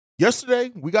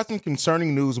Yesterday, we got some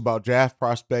concerning news about draft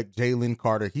prospect Jalen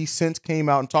Carter. He since came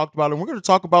out and talked about it. And we're going to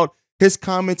talk about his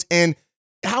comments and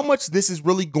how much this is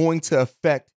really going to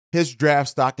affect his draft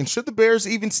stock. And should the Bears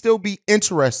even still be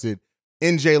interested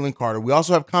in Jalen Carter? We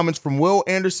also have comments from Will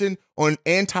Anderson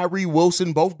and Tyree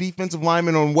Wilson, both defensive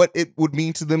linemen, on what it would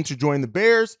mean to them to join the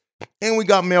Bears. And we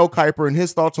got Mel Kiper and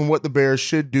his thoughts on what the Bears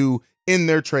should do in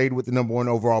their trade with the #1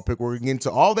 overall pick. We're going to get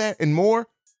into all that and more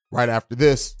right after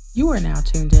this. You are now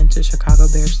tuned in to Chicago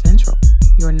Bears Central,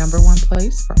 your #1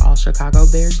 place for all Chicago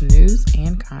Bears news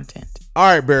and content. All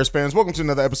right, Bears fans, welcome to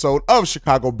another episode of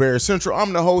Chicago Bears Central.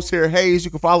 I'm the host here, Haize.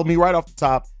 You can follow me right off the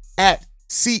top at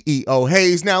CEO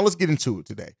Haize. Now, let's get into it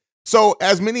today. So,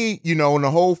 as many, in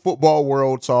the whole football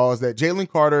world saw, is that Jalen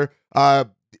Carter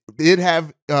did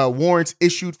have warrants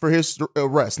issued for his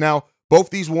arrest. Now, both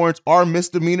these warrants are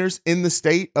misdemeanors in the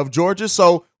state of Georgia,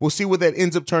 so we'll see what that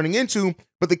ends up turning into.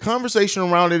 But the conversation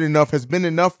around it has been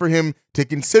enough for him to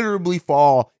considerably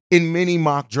fall in many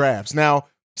mock drafts. Now,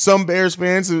 some Bears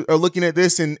fans are looking at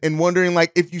this and wondering,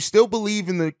 like, if you still believe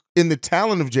in the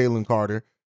talent of Jalen Carter,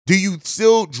 do you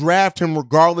still draft him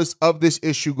regardless of this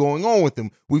issue going on with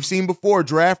him? We've seen before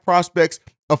draft prospects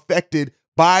affected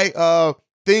by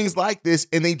things like this,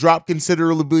 and they drop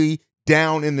considerably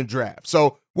down in the draft.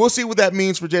 So we'll see what that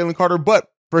means for Jalen Carter.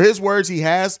 But for his words, he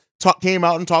came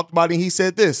out and talked about it. And he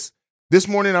said this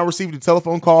morning, I received a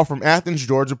telephone call from Athens,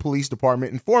 Georgia Police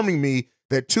Department informing me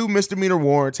that 2 misdemeanor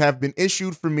warrants have been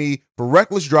issued for me for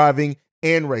reckless driving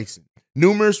and racing.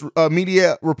 Numerous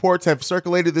media reports have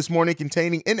circulated this morning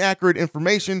containing inaccurate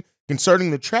information concerning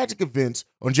the tragic events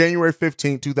on January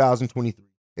 15, 2023.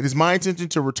 It is my intention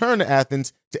to return to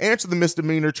Athens to answer the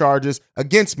misdemeanor charges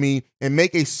against me and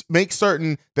make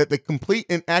certain that the complete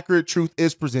and accurate truth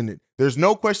is presented. There's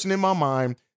no question in my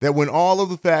mind that when all of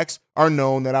the facts are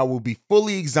known, that I will be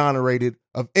fully exonerated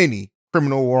of any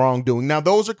criminal wrongdoing. Now,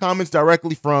 those are comments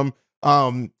directly from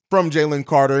Jalen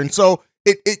Carter, and so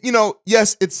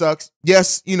yes, it sucks.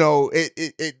 Yes,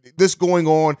 this going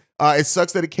on, it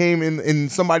sucks that it came in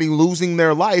somebody losing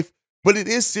their life, but it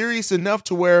is serious enough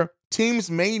to where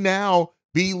teams may now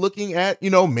be looking at,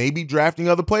 maybe drafting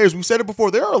other players. We said it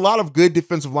before, there are a lot of good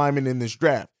defensive linemen in this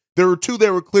draft. There were 2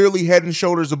 that were clearly head and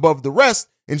shoulders above the rest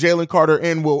in Jalen Carter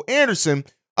and Will Anderson.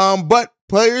 But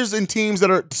players and teams that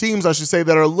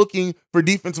are looking for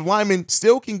defensive linemen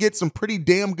still can get some pretty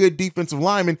damn good defensive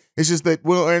linemen. It's just that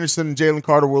Will Anderson and Jalen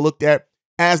Carter were looked at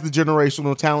as the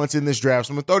generational talents in this draft.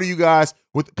 So I'm going to throw to you guys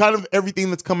with kind of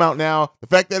everything that's come out now. The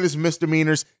fact that it's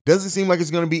misdemeanors doesn't seem like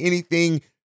it's going to be anything.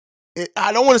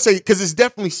 I don't want to say, because it's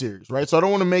definitely serious, right? So I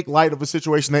don't want to make light of a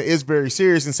situation that is very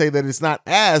serious and say that it's not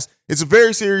it's a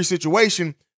very serious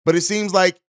situation, but it seems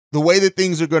like the way that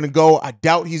things are going to go, I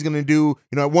doubt he's going to do,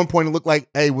 at one point it looked like,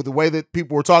 hey, with the way that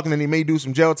people were talking, and he may do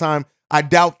some jail time. I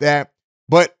doubt that,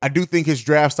 but I do think his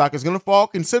draft stock is going to fall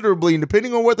considerably, and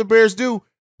depending on what the Bears do,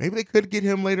 maybe they could get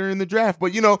him later in the draft.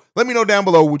 But, let me know down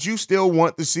below, would you still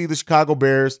want to see the Chicago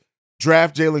Bears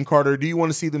draft Jalen Carter? Do you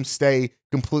want to see them stay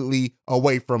completely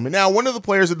away from it? Now, one of the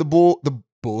players that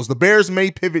the Bears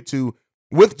may pivot to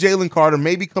with Jalen Carter,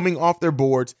 maybe coming off their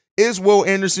boards, is Will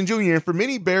Anderson Jr. And for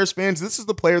many Bears fans, this is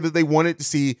the player that they wanted to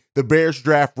see the Bears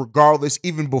draft regardless,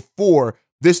 even before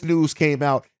this news came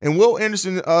out. And Will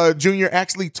Anderson Jr.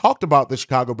 actually talked about the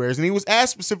Chicago Bears, and he was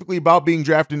asked specifically about being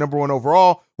drafted #1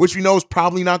 overall, which we know is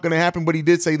probably not going to happen, but he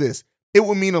did say this: "It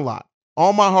would mean a lot.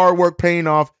 All my hard work paying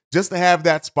off just to have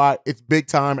that spot. It's big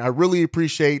time. I really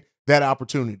appreciate that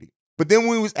opportunity." But then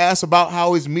when he was asked about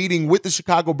how his meeting with the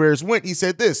Chicago Bears went, he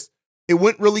said this: "It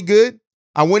went really good.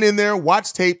 I went in there,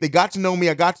 watched tape. They got to know me.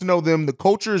 I got to know them. The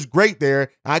culture is great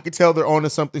there. I could tell they're on to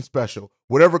something special.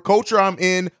 Whatever culture I'm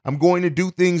in, I'm going to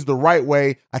do things the right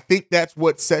way. I think that's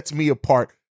what sets me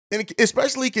apart." And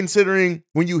especially considering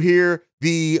when you hear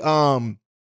the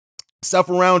stuff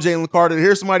around Jalen Carter, to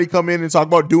hear somebody come in and talk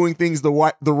about doing things the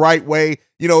right way,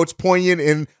 it's poignant.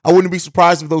 And I wouldn't be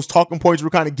surprised if those talking points were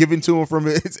kind of given to him from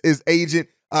his agent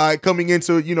coming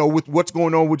into, with what's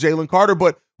going on with Jalen Carter.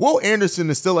 But Will Anderson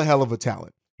is still a hell of a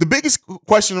talent. The biggest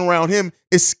question around him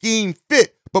is scheme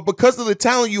fit. But because of the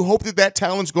talent, you hope that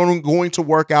talent's going to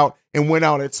work out and win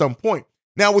out at some point.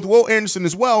 Now, with Will Anderson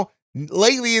as well,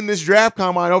 lately in this draft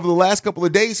combine, over the last couple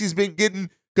of days, he's been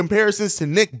getting comparisons to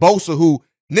Nick Bosa,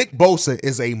 Nick Bosa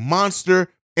is a monster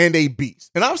and a beast.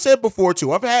 And I've said before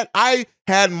too, I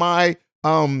had my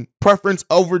preference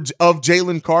of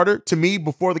Jalen Carter to me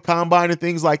before the combine and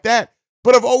things like that.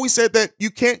 But I've always said that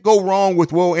you can't go wrong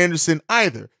with Will Anderson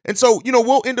either. And so,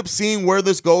 we'll end up seeing where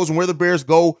this goes and where the Bears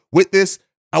go with this.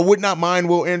 I would not mind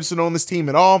Will Anderson on this team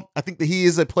at all. I think that he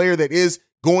is a player that is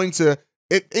going to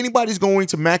if anybody's going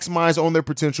to maximize on their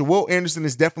potential, Will Anderson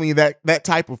is definitely that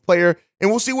type of player, and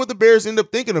we'll see what the Bears end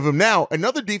up thinking of him. Now,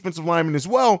 another defensive lineman as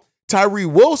well, Tyree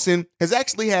Wilson, has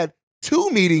actually had 2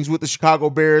 meetings with the Chicago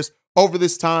Bears over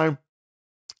this time,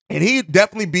 and he'd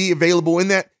definitely be available in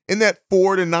that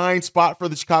 4 to 9 spot for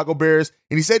the Chicago Bears.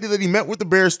 And he said that he met with the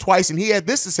Bears twice, and he had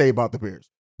this to say about the Bears.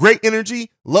 Great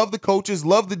energy, love the coaches,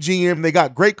 love the GM. They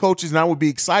got great coaches, and I would be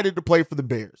excited to play for the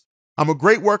Bears. I'm a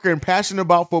great worker and passionate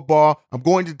about football. I'm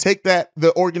going to take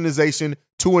the organization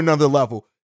to another level.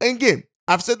 And again,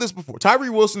 I've said this before. Tyree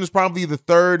Wilson is probably the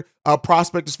 3rd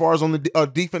prospect as far as on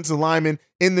the defensive lineman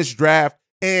in this draft.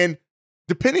 And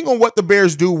depending on what the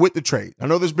Bears do with the trade, I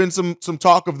know there's been some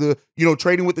talk of the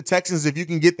trading with the Texans if you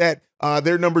can get that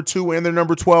their number 2 and their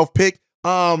number 12 pick.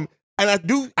 And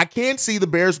I can see the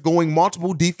Bears going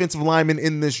multiple defensive linemen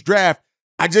in this draft.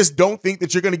 I just don't think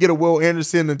that you're going to get a Will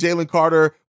Anderson, a Jalen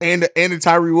Carter, and a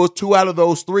Tyree Wilson, 2 out of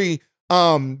those 3.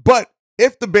 But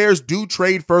if the Bears do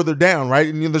trade further down,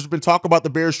 right, and there's been talk about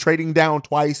the Bears trading down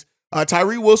twice,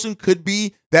 Tyree Wilson could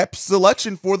be that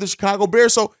selection for the Chicago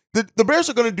Bears. So the Bears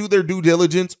are going to do their due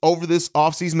diligence over this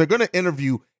offseason. They're going to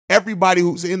interview everybody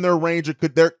who's in their range or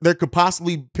could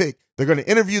possibly pick. They're going to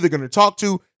interview, they're going to talk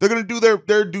to, they're going to do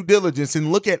their due diligence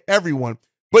and look at everyone.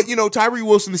 But, Tyree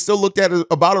Wilson is still looked at as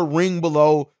about a ring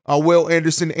below Will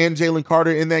Anderson and Jalen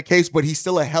Carter in that case, but he's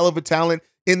still a hell of a talent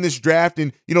in this draft.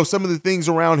 And, some of the things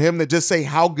around him that just say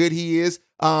how good he is.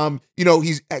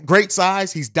 He's at great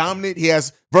size. He's dominant. He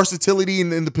has versatility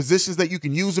in the positions that you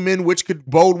can use him in, which could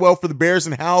bode well for the Bears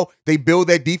and how they build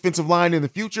that defensive line in the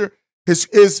future. His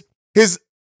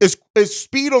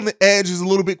speed on the edge is a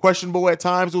little bit questionable at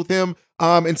times with him.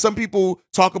 And some people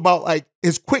talk about like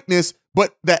his quickness,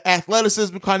 but the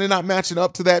athleticism kind of not matching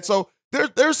up to that. So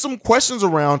there's some questions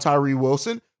around Tyree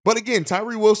Wilson. But again,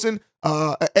 Tyree Wilson,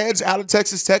 an edge out of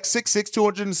Texas Tech, 6'6",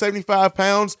 275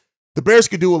 pounds. The Bears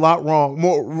could do a lot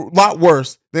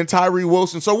worse than Tyree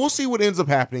Wilson. So we'll see what ends up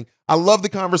happening. I love the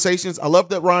conversations. I love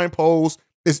that Ryan Poles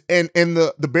and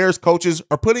the Bears coaches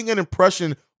are putting an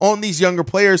impression on these younger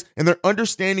players, and they're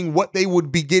understanding what they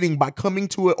would be getting by coming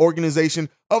to an organization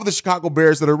of the Chicago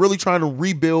Bears that are really trying to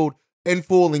rebuild in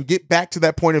full and get back to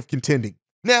that point of contending.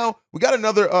 Now, we got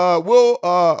another,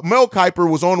 Mel Kiper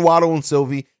was on Waddle and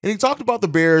Sylvie, and he talked about the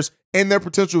Bears and their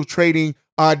potential trading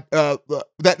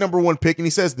that number 1 pick, and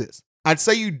he says this: I'd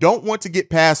say you don't want to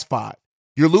get past 5.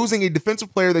 You're losing a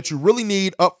defensive player that you really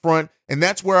need up front, and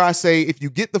that's where I say if you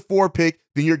get the 4 pick,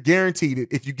 then you're guaranteed it.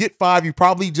 If you get 5, you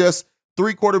probably just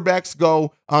 3 quarterbacks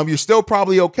go. You're still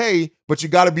probably okay, but you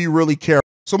got to be really careful.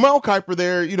 So Mel Kiper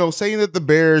there, saying that the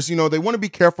Bears, they want to be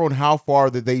careful on how far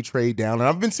that they trade down. And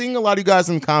I've been seeing a lot of you guys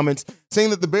in the comments saying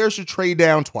that the Bears should trade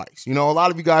down twice. A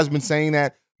lot of you guys have been saying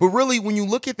that. But really, when you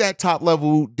look at that top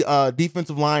level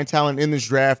defensive line talent in this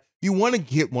draft, you want to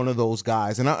get one of those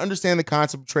guys. And I understand the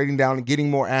concept of trading down and getting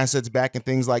more assets back and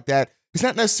things like that. It's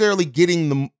not necessarily getting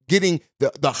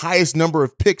the highest number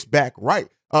of picks back right.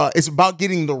 It's about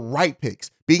getting the right picks,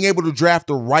 being able to draft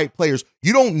the right players.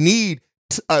 You don't need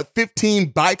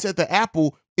 15 bites at the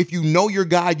apple if you know your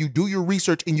guy, you do your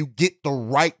research, and you get the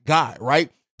right guy,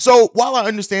 right? So while I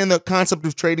understand the concept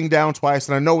of trading down twice,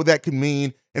 and I know what that could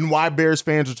mean and why Bears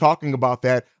fans are talking about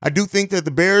that, I do think that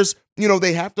the Bears,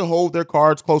 they have to hold their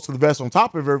cards close to the vest on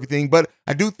top of everything. But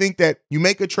I do think that you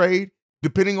make a trade,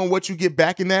 depending on what you get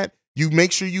back in that, you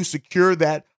make sure you secure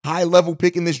that high-level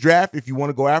pick in this draft. If you want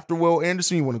to go after Will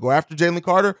Anderson, you want to go after Jalen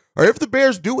Carter, or if the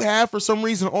Bears do have, for some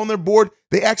reason on their board,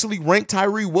 they actually rank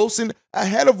Tyree Wilson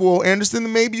ahead of Will Anderson,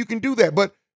 then maybe you can do that.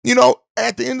 But,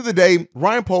 at the end of the day,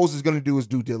 Ryan Poles is going to do his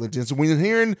due diligence. And when you're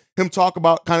hearing him talk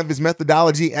about kind of his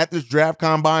methodology at this draft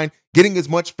combine, getting as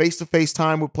much face-to-face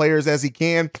time with players as he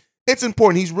can, it's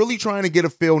important. He's really trying to get a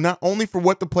feel not only for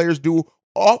what the players do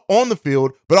on the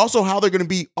field, but also how they're going to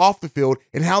be off the field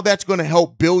and how that's going to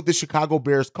help build the Chicago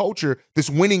Bears culture, this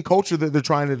winning culture that they're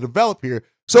trying to develop here.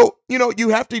 So, you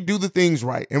have to do the things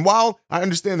right. And while I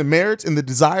understand the merits and the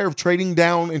desire of trading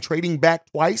down and trading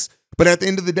back twice, but at the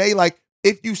end of the day, like,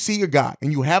 if you see a guy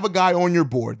and you have a guy on your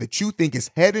board that you think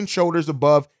is head and shoulders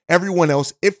above everyone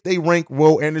else, if they rank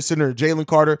Will Anderson or Jalen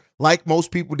Carter, like most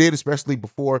people did, especially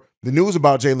before the news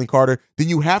about Jalen Carter, then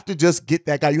you have to just get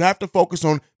that guy. You have to focus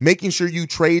on making sure you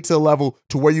trade to a level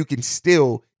to where you can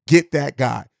still get that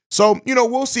guy. So,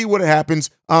 we'll see what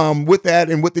happens with that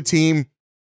and with the team.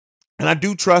 And I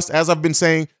do trust, as I've been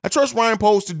saying, I trust Ryan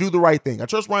Poles to do the right thing. I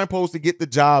trust Ryan Poles to get the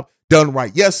job done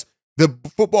right. Yes, the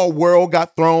football world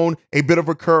got thrown a bit of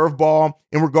a curveball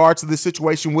in regards to the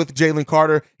situation with Jalen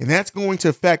Carter, and that's going to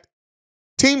affect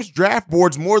teams' draft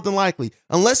boards more than likely,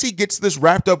 unless he gets this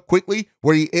wrapped up quickly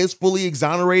where he is fully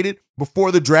exonerated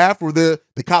before the draft, where the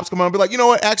cops come out and be like, you know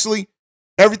what, actually,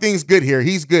 everything's good here.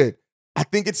 He's good. I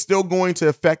think it's still going to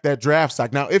affect that draft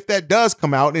stock. Now, if that does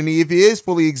come out and if he is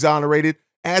fully exonerated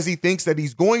as he thinks that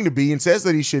he's going to be and says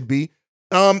that he should be,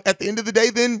 at the end of the day,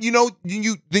 then,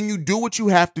 you do what you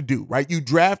have to do, right? You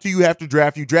draft who you have to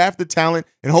draft. You draft the talent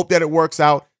and hope that it works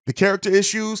out. The character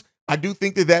issues, I do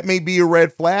think that may be a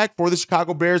red flag for the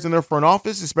Chicago Bears in their front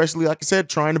office, especially, like I said,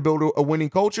 trying to build a winning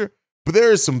culture. But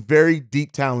there is some very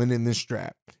deep talent in this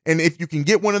draft. And if you can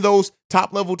get one of those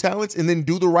top-level talents and then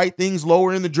do the right things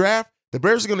lower in the draft, the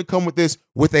Bears are going to come with this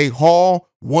with a haul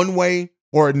one way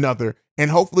or another. And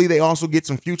hopefully they also get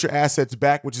some future assets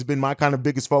back, which has been my kind of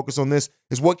biggest focus on this,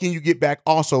 is what can you get back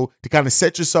also to kind of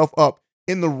set yourself up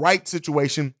in the right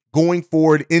situation going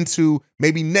forward into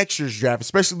maybe next year's draft,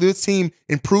 especially if this team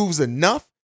improves enough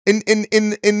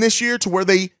in this year to where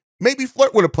they maybe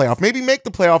flirt with a playoff, maybe make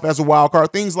the playoff as a wild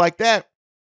card, things like that.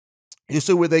 You'll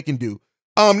see what they can do.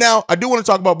 Now, I do want to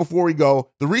talk about, before we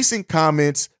go, the recent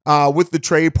comments with the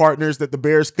trade partners that the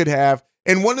Bears could have.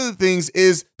 And one of the things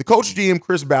is the coach GM,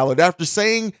 Chris Ballard, after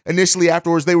saying initially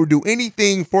afterwards they would do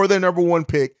anything for their number one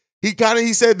pick,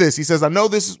 he said this. He says, I know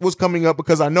this was coming up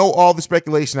because I know all the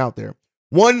speculation out there.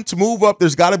 One, to move up,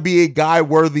 there's got to be a guy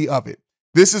worthy of it.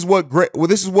 This is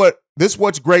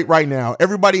what's great right now.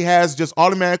 Everybody has just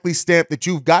automatically stamped that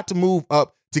you've got to move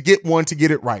up to get one to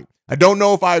get it right. I don't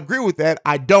know if I agree with that.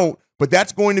 I don't, but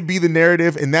that's going to be the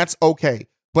narrative, and that's okay.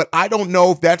 But I don't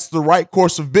know if that's the right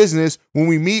course of business when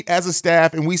we meet as a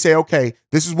staff and we say, okay,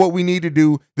 this is what we need to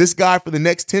do. This guy for the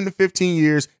next 10 to 15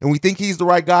 years, and we think he's the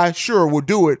right guy. Sure, we'll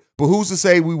do it. But who's to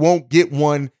say we won't get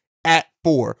one at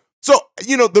 4? So,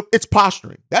 it's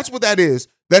posturing. That's what that is.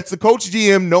 That's the coach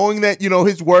GM knowing that,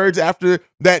 his words after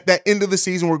that end of the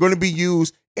season were going to be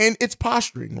used, and it's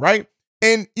posturing, right?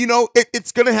 And,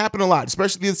 it's going to happen a lot,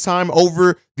 especially this time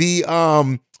over the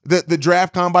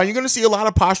draft combine. You're going to see a lot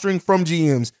of posturing from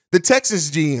GMs. The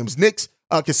Texas GMs, Nick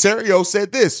Caserio,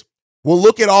 said this. We'll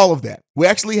look at all of that. We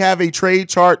actually have a trade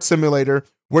chart simulator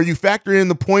where you factor in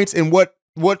the points and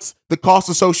what's the cost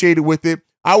associated with it.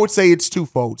 I would say it's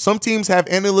twofold. Some teams have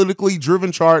analytically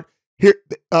driven chart.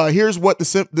 Here's what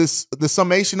the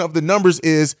summation of the numbers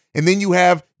is, and then you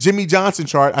have Jimmy Johnson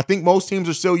chart. I think most teams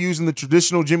are still using the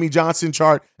traditional Jimmy Johnson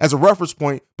chart as a reference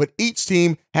point, but each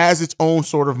team has its own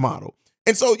sort of model.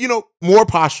 And so, more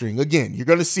posturing. Again, you're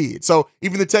going to see it. So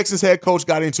even the Texans head coach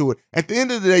got into it. At the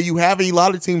end of the day, you have a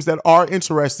lot of teams that are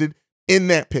interested in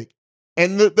that pick.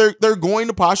 And they're going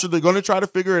to posture. They're going to try to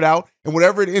figure it out. And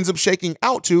whatever it ends up shaking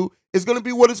out to is going to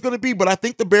be what it's going to be. But I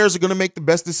think the Bears are going to make the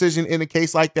best decision in a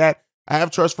case like that. I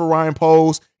have trust for Ryan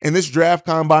Poles, and this draft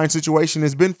combine situation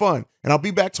has been fun. And I'll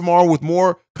be back tomorrow with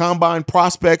more combine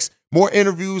prospects, more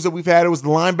interviews that we've had. It was the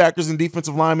linebackers and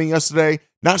defensive linemen yesterday.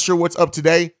 Not sure what's up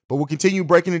today, but we'll continue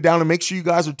breaking it down, and make sure you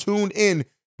guys are tuned in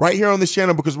right here on this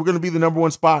channel, because we're going to be the number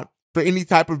one spot for any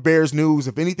type of Bears news.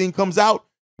 If anything comes out,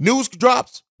 news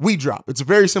drops, we drop. It's a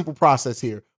very simple process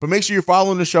here. But make sure you're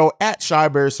following the show at Shy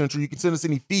Bears Central. You can send us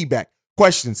any feedback,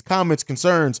 questions, comments,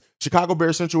 concerns,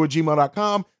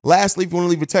 ChicagoBearsCentral@gmail.com. Lastly, if you want to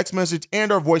leave a text message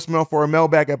and our voicemail for our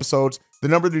mailbag episodes, the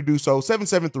number to do so,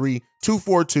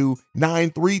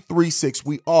 773-242-9336.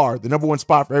 We are the number one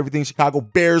spot for everything Chicago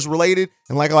Bears related.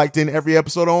 And like I like to end every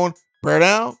episode on, bear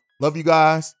down. Love you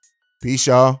guys. Peace,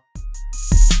 y'all.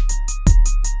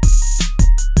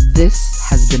 This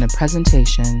has been a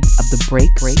presentation of the Break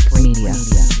Media.